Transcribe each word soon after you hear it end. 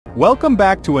Welcome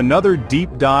back to another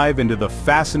deep dive into the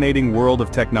fascinating world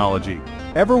of technology.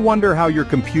 Ever wonder how your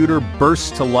computer bursts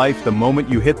to life the moment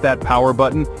you hit that power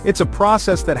button? It's a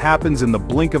process that happens in the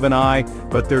blink of an eye,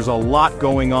 but there's a lot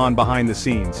going on behind the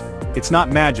scenes. It's not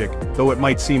magic, though it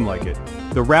might seem like it.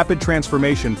 The rapid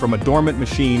transformation from a dormant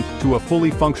machine to a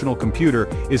fully functional computer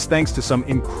is thanks to some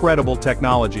incredible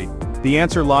technology. The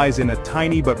answer lies in a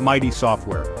tiny but mighty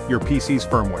software, your PC's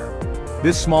firmware.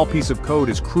 This small piece of code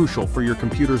is crucial for your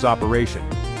computer's operation.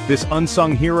 This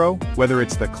unsung hero, whether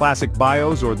it's the classic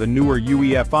BIOS or the newer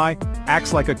UEFI,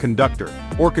 acts like a conductor,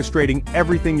 orchestrating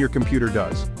everything your computer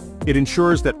does. It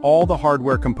ensures that all the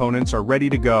hardware components are ready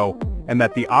to go and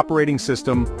that the operating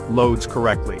system loads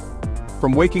correctly.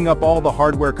 From waking up all the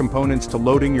hardware components to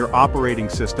loading your operating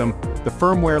system, the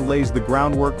firmware lays the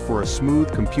groundwork for a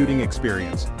smooth computing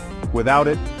experience. Without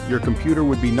it, your computer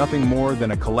would be nothing more than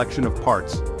a collection of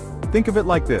parts. Think of it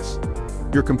like this.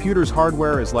 Your computer's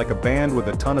hardware is like a band with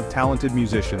a ton of talented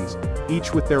musicians,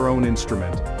 each with their own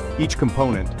instrument. Each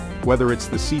component, whether it's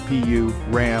the CPU,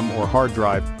 RAM, or hard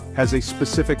drive, has a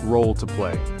specific role to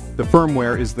play. The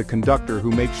firmware is the conductor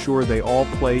who makes sure they all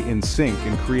play in sync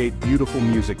and create beautiful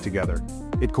music together.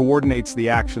 It coordinates the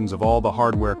actions of all the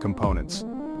hardware components,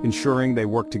 ensuring they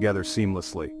work together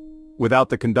seamlessly. Without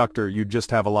the conductor, you'd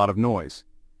just have a lot of noise.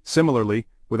 Similarly,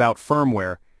 without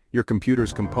firmware, your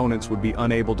computer's components would be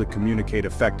unable to communicate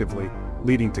effectively,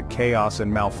 leading to chaos and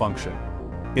malfunction.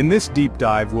 In this deep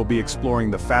dive, we'll be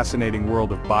exploring the fascinating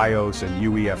world of BIOS and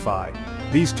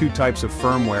UEFI. These two types of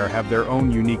firmware have their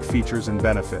own unique features and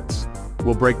benefits.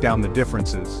 We'll break down the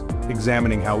differences,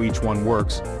 examining how each one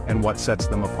works and what sets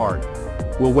them apart.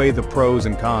 We'll weigh the pros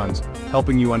and cons,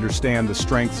 helping you understand the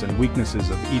strengths and weaknesses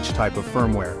of each type of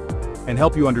firmware, and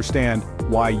help you understand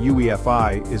why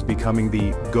UEFI is becoming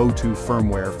the go-to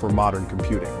firmware for modern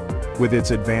computing. With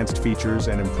its advanced features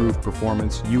and improved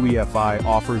performance, UEFI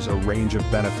offers a range of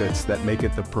benefits that make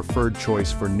it the preferred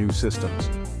choice for new systems.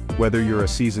 Whether you're a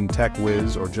seasoned tech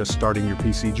whiz or just starting your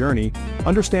PC journey,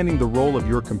 understanding the role of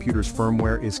your computer's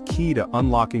firmware is key to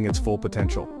unlocking its full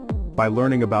potential. By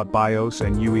learning about BIOS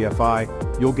and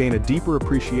UEFI, you'll gain a deeper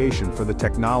appreciation for the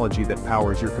technology that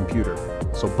powers your computer.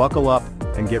 So buckle up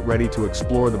and get ready to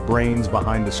explore the brains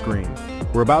behind the screen.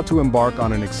 We're about to embark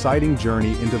on an exciting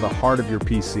journey into the heart of your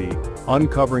PC,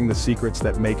 uncovering the secrets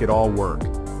that make it all work.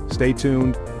 Stay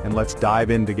tuned, and let's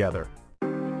dive in together.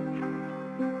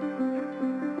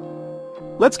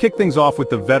 Let's kick things off with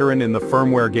the veteran in the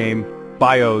firmware game,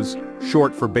 BIOS,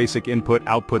 short for Basic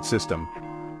Input-Output System.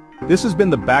 This has been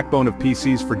the backbone of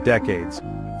PCs for decades,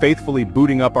 faithfully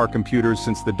booting up our computers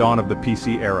since the dawn of the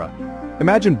PC era.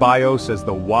 Imagine BIOS as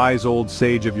the wise old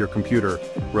sage of your computer,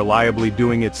 reliably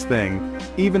doing its thing,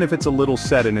 even if it's a little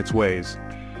set in its ways.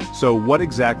 So what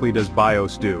exactly does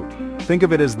BIOS do? Think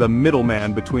of it as the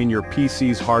middleman between your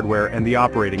PC's hardware and the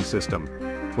operating system.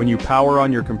 When you power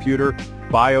on your computer,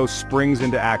 BIOS springs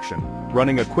into action,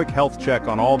 running a quick health check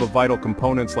on all the vital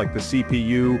components like the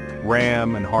CPU,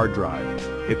 RAM, and hard drive.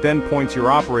 It then points your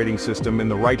operating system in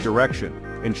the right direction,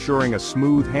 ensuring a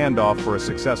smooth handoff for a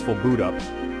successful boot up.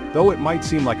 Though it might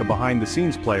seem like a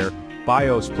behind-the-scenes player,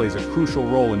 BIOS plays a crucial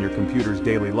role in your computer's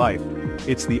daily life.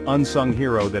 It's the unsung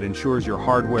hero that ensures your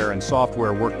hardware and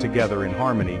software work together in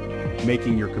harmony,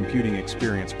 making your computing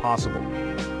experience possible.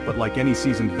 But like any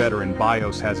seasoned veteran,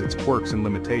 BIOS has its quirks and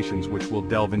limitations, which we'll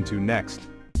delve into next.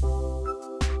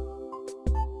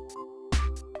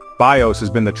 BIOS has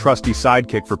been the trusty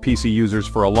sidekick for PC users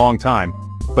for a long time,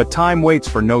 but time waits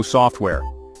for no software.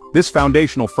 This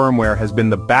foundational firmware has been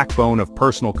the backbone of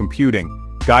personal computing,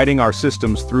 guiding our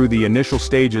systems through the initial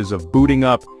stages of booting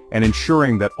up and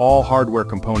ensuring that all hardware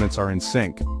components are in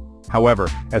sync. However,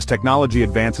 as technology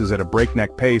advances at a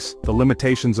breakneck pace, the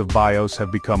limitations of BIOS have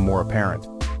become more apparent.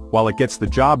 While it gets the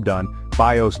job done,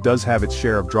 BIOS does have its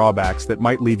share of drawbacks that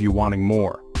might leave you wanting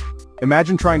more.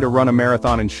 Imagine trying to run a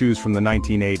marathon in shoes from the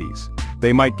 1980s.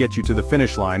 They might get you to the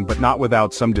finish line, but not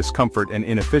without some discomfort and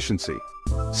inefficiency.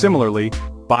 Similarly,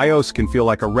 BIOS can feel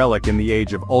like a relic in the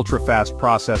age of ultra-fast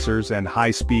processors and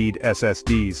high-speed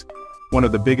SSDs. One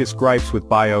of the biggest gripes with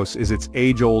BIOS is its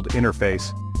age-old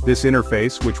interface. This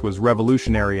interface, which was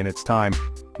revolutionary in its time,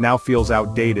 now feels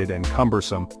outdated and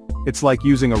cumbersome. It's like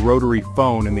using a rotary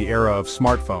phone in the era of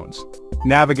smartphones.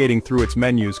 Navigating through its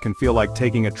menus can feel like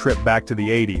taking a trip back to the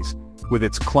 80s, with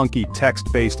its clunky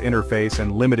text-based interface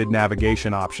and limited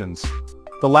navigation options.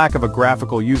 The lack of a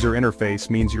graphical user interface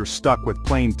means you're stuck with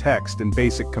plain text and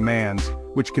basic commands,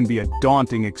 which can be a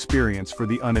daunting experience for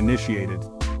the uninitiated.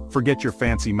 Forget your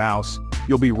fancy mouse,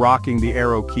 you'll be rocking the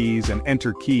arrow keys and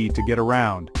enter key to get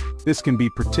around. This can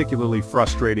be particularly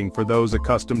frustrating for those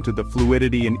accustomed to the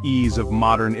fluidity and ease of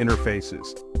modern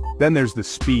interfaces. Then there's the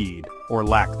speed, or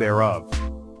lack thereof.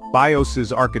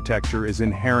 BIOS's architecture is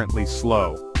inherently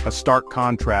slow, a stark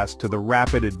contrast to the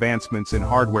rapid advancements in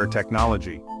hardware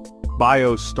technology.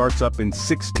 BIOS starts up in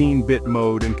 16-bit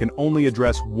mode and can only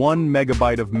address 1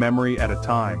 megabyte of memory at a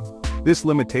time. This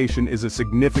limitation is a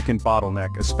significant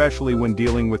bottleneck, especially when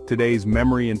dealing with today's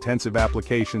memory-intensive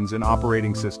applications and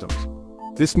operating systems.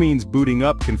 This means booting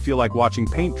up can feel like watching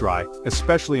paint dry,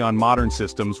 especially on modern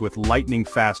systems with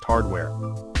lightning-fast hardware.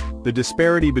 The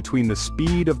disparity between the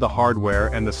speed of the hardware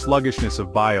and the sluggishness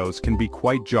of BIOS can be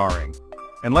quite jarring.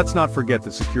 And let's not forget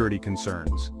the security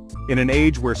concerns. In an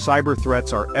age where cyber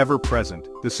threats are ever present,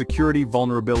 the security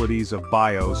vulnerabilities of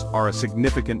BIOS are a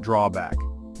significant drawback.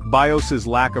 BIOS's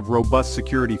lack of robust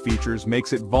security features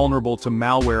makes it vulnerable to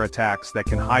malware attacks that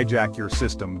can hijack your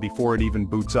system before it even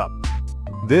boots up.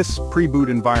 This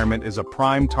pre-boot environment is a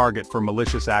prime target for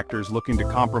malicious actors looking to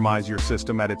compromise your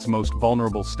system at its most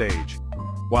vulnerable stage.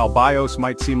 While BIOS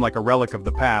might seem like a relic of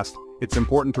the past, it's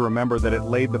important to remember that it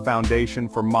laid the foundation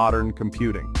for modern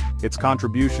computing. Its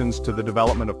contributions to the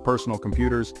development of personal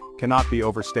computers cannot be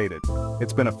overstated.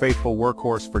 It's been a faithful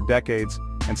workhorse for decades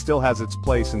and still has its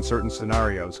place in certain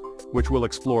scenarios, which we'll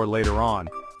explore later on.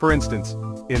 For instance,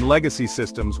 in legacy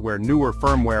systems where newer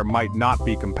firmware might not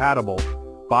be compatible,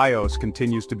 BIOS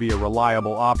continues to be a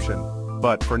reliable option.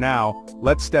 But for now,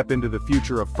 let's step into the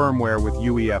future of firmware with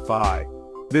UEFI.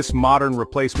 This modern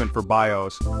replacement for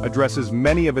BIOS addresses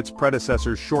many of its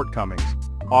predecessors' shortcomings,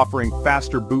 offering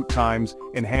faster boot times,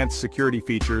 enhanced security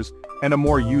features, and a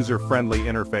more user-friendly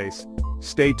interface.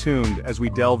 Stay tuned as we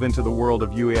delve into the world of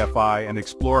UEFI and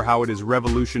explore how it is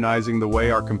revolutionizing the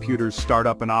way our computers start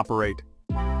up and operate.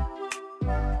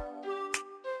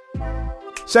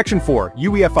 Section 4,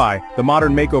 UEFI, the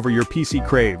modern makeover your PC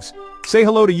craves. Say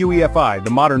hello to UEFI, the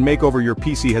modern makeover your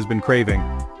PC has been craving.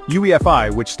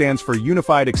 UEFI, which stands for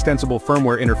Unified Extensible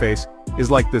Firmware Interface, is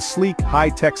like the sleek,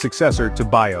 high-tech successor to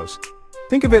BIOS.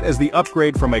 Think of it as the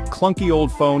upgrade from a clunky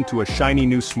old phone to a shiny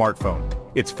new smartphone.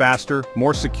 It's faster,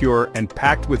 more secure, and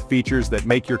packed with features that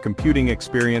make your computing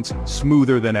experience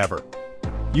smoother than ever.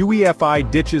 UEFI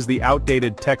ditches the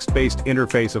outdated text-based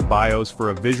interface of BIOS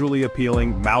for a visually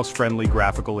appealing, mouse-friendly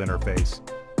graphical interface.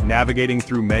 Navigating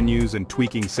through menus and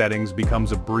tweaking settings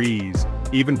becomes a breeze,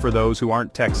 even for those who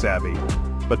aren't tech-savvy.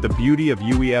 But the beauty of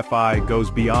UEFI goes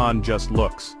beyond just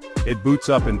looks. It boots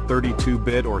up in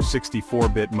 32-bit or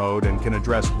 64-bit mode and can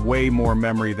address way more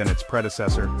memory than its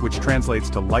predecessor, which translates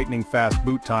to lightning-fast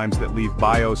boot times that leave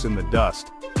BIOS in the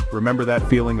dust. Remember that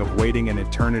feeling of waiting an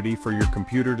eternity for your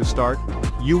computer to start?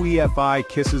 UEFI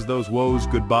kisses those woes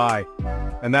goodbye.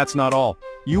 And that's not all.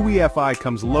 UEFI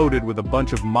comes loaded with a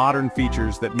bunch of modern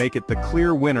features that make it the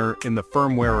clear winner in the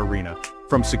firmware arena.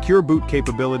 From secure boot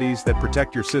capabilities that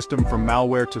protect your system from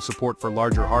malware to support for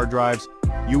larger hard drives,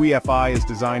 UEFI is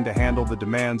designed to handle the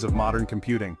demands of modern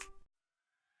computing.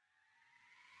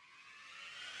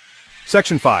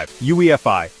 Section 5,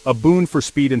 UEFI, a boon for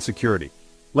speed and security.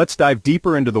 Let's dive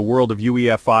deeper into the world of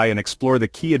UEFI and explore the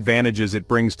key advantages it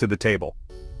brings to the table.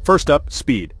 First up,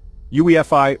 speed.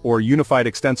 UEFI, or Unified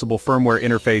Extensible Firmware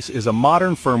Interface, is a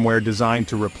modern firmware designed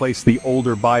to replace the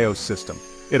older BIOS system.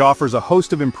 It offers a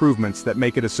host of improvements that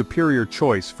make it a superior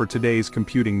choice for today's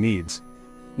computing needs.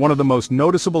 One of the most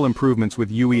noticeable improvements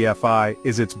with UEFI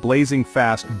is its blazing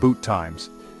fast boot times.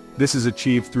 This is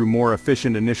achieved through more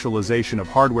efficient initialization of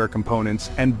hardware components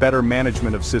and better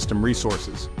management of system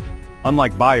resources.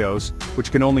 Unlike BIOS,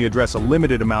 which can only address a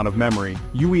limited amount of memory,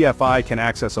 UEFI can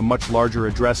access a much larger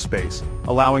address space,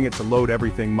 allowing it to load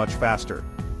everything much faster.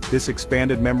 This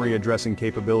expanded memory addressing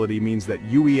capability means that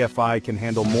UEFI can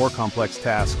handle more complex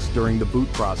tasks during the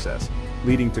boot process,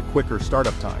 leading to quicker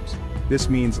startup times. This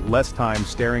means less time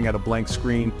staring at a blank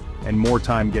screen and more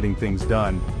time getting things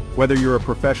done. Whether you're a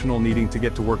professional needing to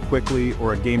get to work quickly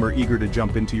or a gamer eager to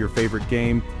jump into your favorite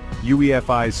game,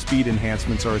 UEFI's speed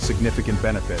enhancements are a significant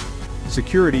benefit.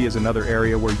 Security is another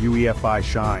area where UEFI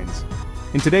shines.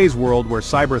 In today's world where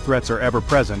cyber threats are ever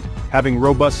present, having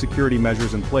robust security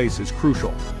measures in place is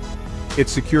crucial.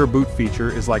 Its secure boot feature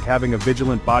is like having a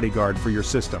vigilant bodyguard for your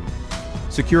system.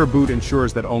 Secure boot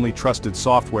ensures that only trusted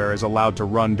software is allowed to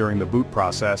run during the boot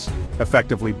process,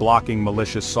 effectively blocking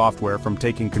malicious software from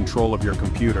taking control of your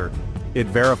computer. It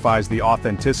verifies the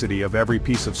authenticity of every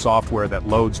piece of software that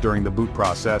loads during the boot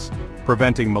process,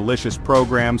 preventing malicious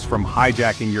programs from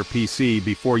hijacking your PC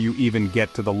before you even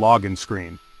get to the login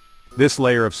screen. This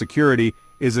layer of security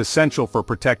is essential for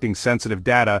protecting sensitive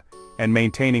data and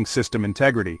maintaining system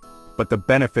integrity, but the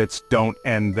benefits don't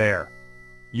end there.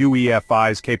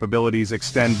 UEFI's capabilities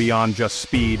extend beyond just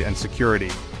speed and security.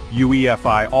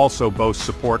 UEFI also boasts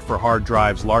support for hard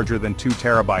drives larger than 2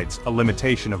 terabytes, a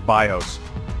limitation of BIOS.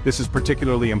 This is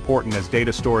particularly important as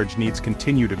data storage needs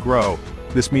continue to grow.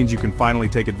 This means you can finally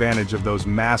take advantage of those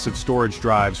massive storage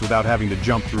drives without having to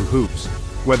jump through hoops.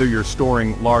 Whether you're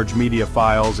storing large media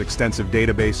files, extensive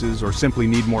databases, or simply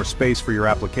need more space for your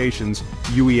applications,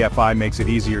 UEFI makes it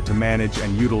easier to manage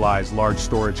and utilize large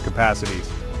storage capacities.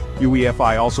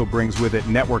 UEFI also brings with it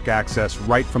network access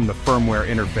right from the firmware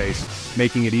interface,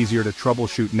 making it easier to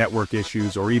troubleshoot network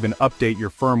issues or even update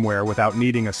your firmware without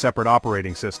needing a separate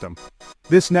operating system.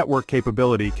 This network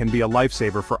capability can be a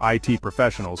lifesaver for IT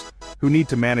professionals who need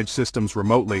to manage systems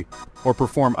remotely or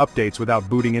perform updates without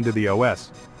booting into the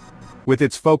OS. With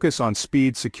its focus on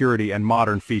speed, security, and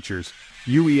modern features,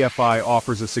 UEFI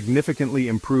offers a significantly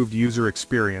improved user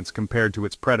experience compared to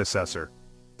its predecessor.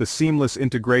 The seamless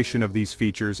integration of these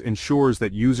features ensures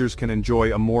that users can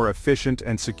enjoy a more efficient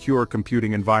and secure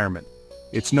computing environment.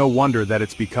 It's no wonder that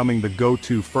it's becoming the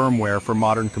go-to firmware for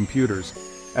modern computers.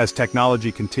 As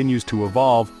technology continues to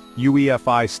evolve,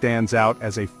 UEFI stands out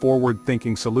as a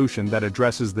forward-thinking solution that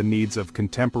addresses the needs of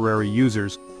contemporary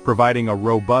users, providing a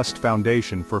robust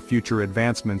foundation for future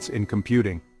advancements in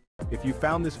computing. If you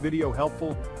found this video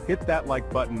helpful, hit that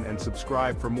like button and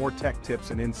subscribe for more tech tips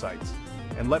and insights.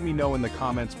 And let me know in the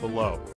comments below.